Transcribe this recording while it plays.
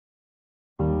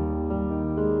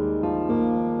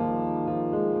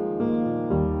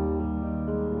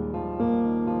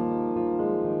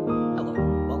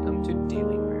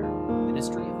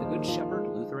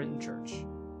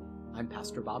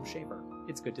Pastor Bob Shaver.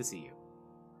 It's good to see you.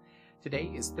 Today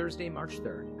is Thursday, March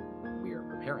 3rd. We are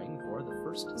preparing for the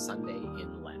first Sunday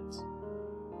in Lent.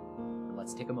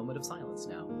 Let's take a moment of silence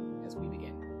now as we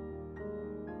begin.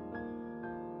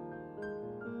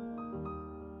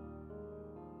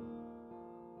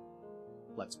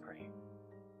 Let's pray.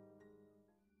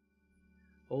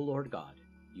 O Lord God,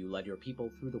 you led your people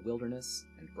through the wilderness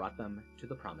and brought them to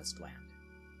the promised land.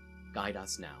 Guide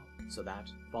us now, so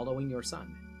that, following your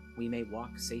Son, we may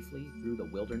walk safely through the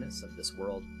wilderness of this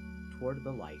world toward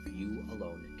the life you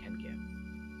alone can give.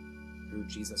 Through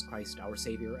Jesus Christ, our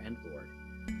Savior and Lord,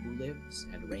 who lives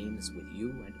and reigns with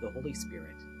you and the Holy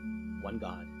Spirit, one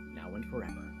God, now and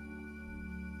forever.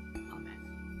 Amen.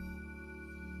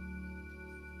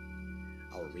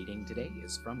 Our reading today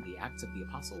is from the Acts of the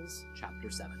Apostles,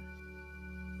 chapter 7.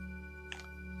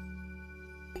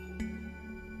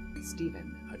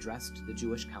 Stephen addressed the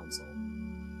Jewish council.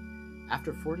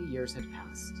 After 40 years had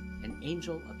passed, an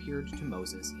angel appeared to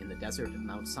Moses in the desert of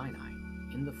Mount Sinai,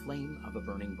 in the flame of a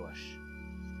burning bush.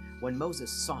 When Moses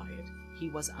saw it, he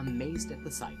was amazed at the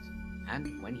sight,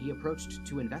 and when he approached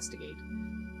to investigate,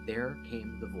 there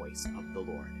came the voice of the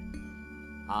Lord.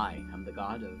 I am the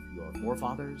God of your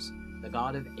forefathers, the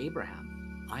God of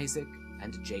Abraham, Isaac,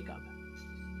 and Jacob.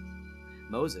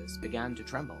 Moses began to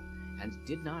tremble and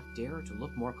did not dare to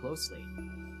look more closely.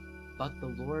 But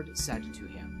the Lord said to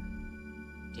him,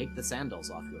 Take the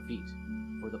sandals off your feet,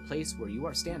 for the place where you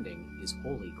are standing is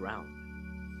holy ground.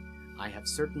 I have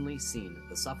certainly seen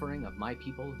the suffering of my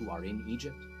people who are in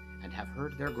Egypt, and have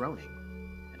heard their groaning,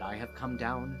 and I have come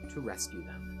down to rescue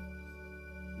them.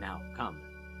 Now come,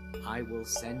 I will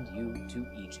send you to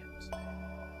Egypt.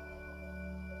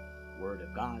 Word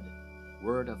of God,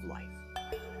 word of life.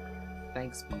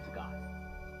 Thanks be to God.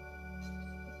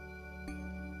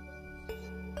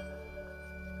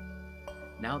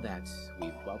 Now that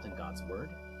we've dwelt in God's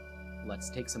Word, let's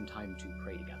take some time to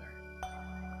pray together.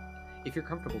 If you're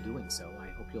comfortable doing so, I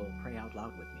hope you'll pray out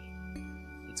loud with me.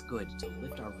 It's good to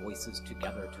lift our voices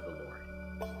together to the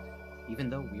Lord. Even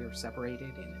though we are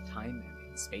separated in time and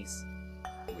in space,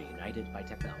 we're united by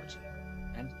technology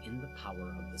and in the power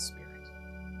of the Spirit.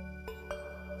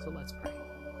 So let's pray.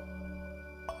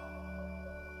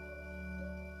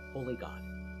 Holy God,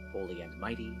 holy and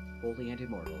mighty, holy and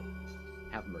immortal,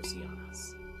 have mercy on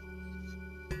us.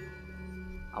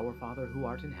 Our Father who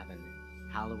art in heaven,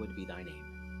 hallowed be thy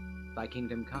name. Thy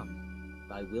kingdom come,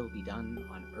 thy will be done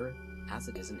on earth as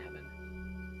it is in heaven.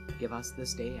 Give us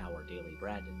this day our daily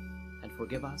bread, and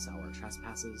forgive us our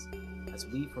trespasses, as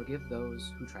we forgive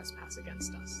those who trespass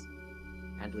against us.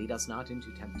 And lead us not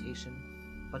into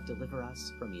temptation, but deliver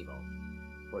us from evil.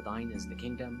 For thine is the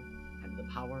kingdom, and the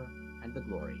power, and the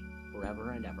glory,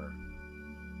 forever and ever.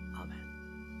 Amen.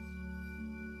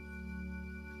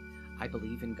 I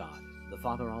believe in God, the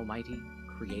Father Almighty,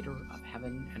 creator of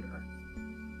heaven and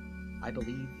earth. I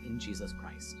believe in Jesus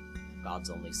Christ, God's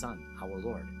only Son, our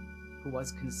Lord, who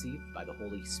was conceived by the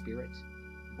Holy Spirit,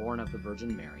 born of the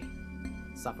Virgin Mary,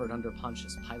 suffered under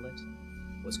Pontius Pilate,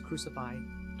 was crucified,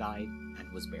 died,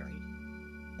 and was buried.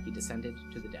 He descended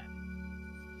to the dead.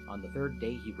 On the third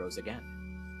day he rose again.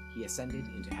 He ascended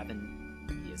into heaven.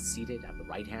 He is seated at the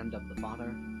right hand of the Father,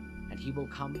 and he will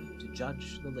come to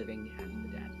judge the living and the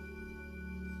dead.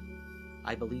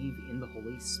 I believe in the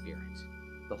Holy Spirit,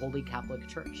 the Holy Catholic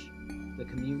Church, the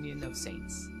communion of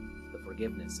saints, the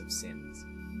forgiveness of sins,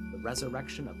 the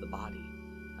resurrection of the body,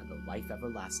 and the life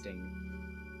everlasting.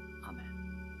 Amen.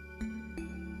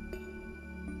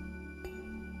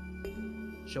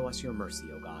 Show us your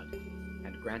mercy, O God,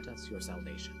 and grant us your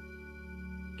salvation.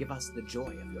 Give us the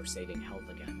joy of your saving health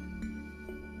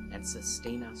again, and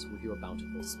sustain us with your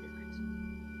bountiful Spirit.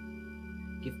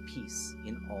 Give peace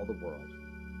in all the world,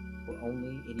 for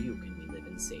only in you can we live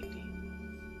in safety.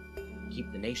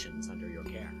 Keep the nations under your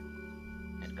care,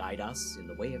 and guide us in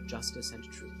the way of justice and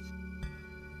truth.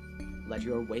 Let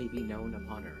your way be known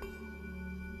upon earth,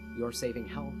 your saving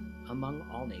health among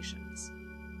all nations.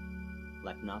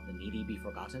 Let not the needy be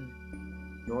forgotten,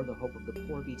 nor the hope of the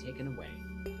poor be taken away.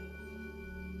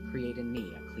 Create in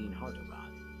me a clean heart, O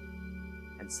God,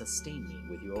 and sustain me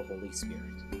with your Holy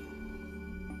Spirit.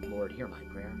 Lord, hear my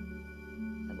prayer,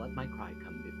 and let my cry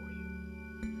come before you.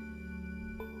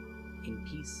 In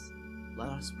peace, let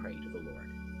us pray to the Lord.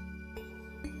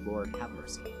 Lord, have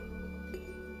mercy.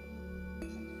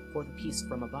 For the peace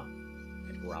from above,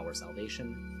 and for our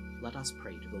salvation, let us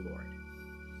pray to the Lord.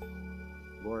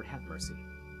 Lord, have mercy.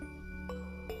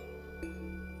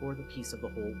 For the peace of the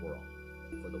whole world,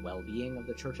 for the well-being of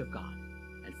the Church of God,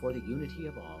 and for the unity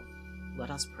of all, let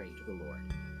us pray to the Lord.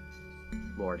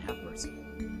 Lord, have mercy.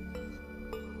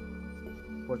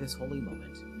 For this holy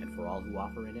moment, and for all who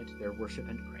offer in it their worship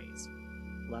and praise,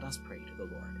 let us pray to the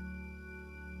Lord.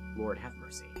 Lord, have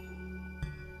mercy.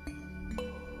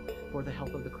 For the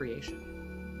health of the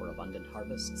creation, for abundant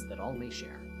harvests that all may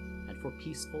share, and for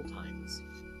peaceful times,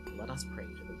 let us pray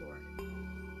to the Lord.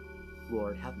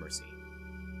 Lord, have mercy.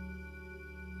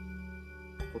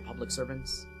 For public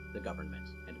servants, the government,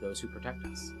 and those who protect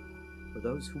us, for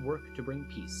those who work to bring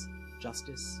peace,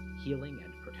 justice, healing,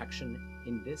 and protection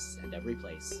in this and every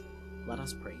place, let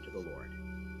us pray to the Lord.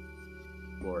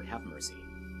 Lord, have mercy.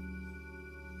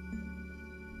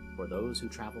 For those who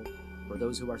travel, for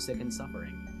those who are sick and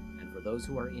suffering, and for those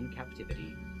who are in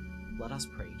captivity, let us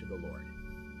pray to the Lord.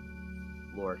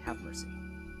 Lord, have mercy.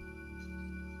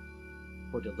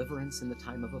 For deliverance in the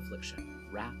time of affliction,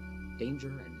 wrath, danger,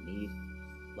 and need,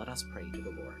 let us pray to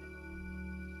the Lord.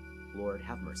 Lord,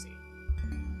 have mercy.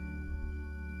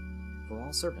 For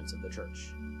all servants of the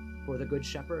Church, for the Good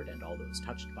Shepherd and all those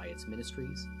touched by its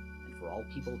ministries, and for all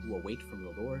people who await from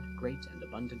the Lord great and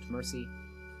abundant mercy,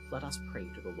 let us pray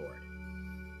to the Lord.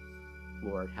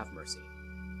 Lord, have mercy.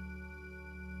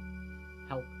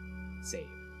 Help, save,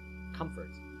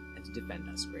 comfort, and defend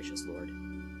us, gracious Lord.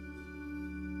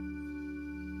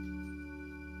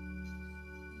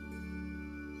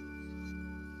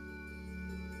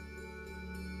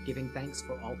 Giving thanks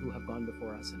for all who have gone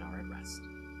before us and are at rest,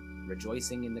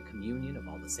 rejoicing in the communion of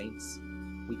all the saints,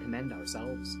 we commend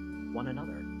ourselves, one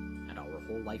another, and our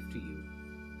whole life to you,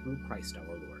 through Christ our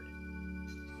Lord.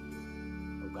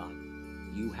 O God,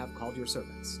 you have called your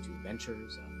servants to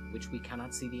ventures of which we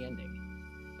cannot see the ending,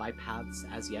 by paths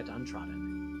as yet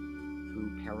untrodden,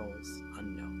 through perils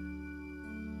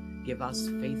unknown. Give us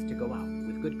faith to go out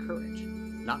with good courage,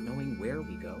 not knowing where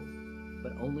we go,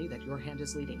 but only that your hand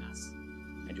is leading us,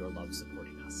 and your love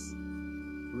supporting us.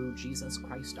 Through Jesus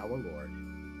Christ our Lord.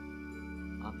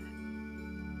 Amen.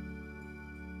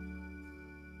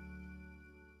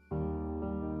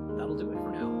 That'll do it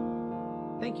for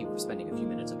now. Thank you for spending a few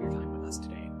minutes of your time with us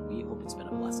today. We hope it's been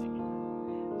a blessing.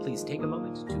 Please take a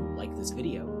moment to like this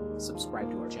video,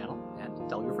 subscribe to our channel, and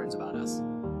tell your friends about us.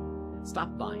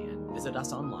 Stop by and visit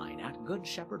us online at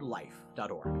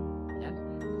goodshepherdlife.org.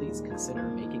 And please consider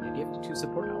making a gift to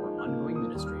support our ongoing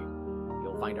ministry.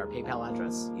 Find our PayPal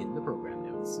address in the program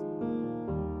notes.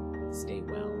 Stay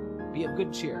well, be of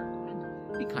good cheer, and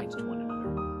be kind to one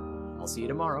another. I'll see you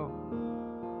tomorrow.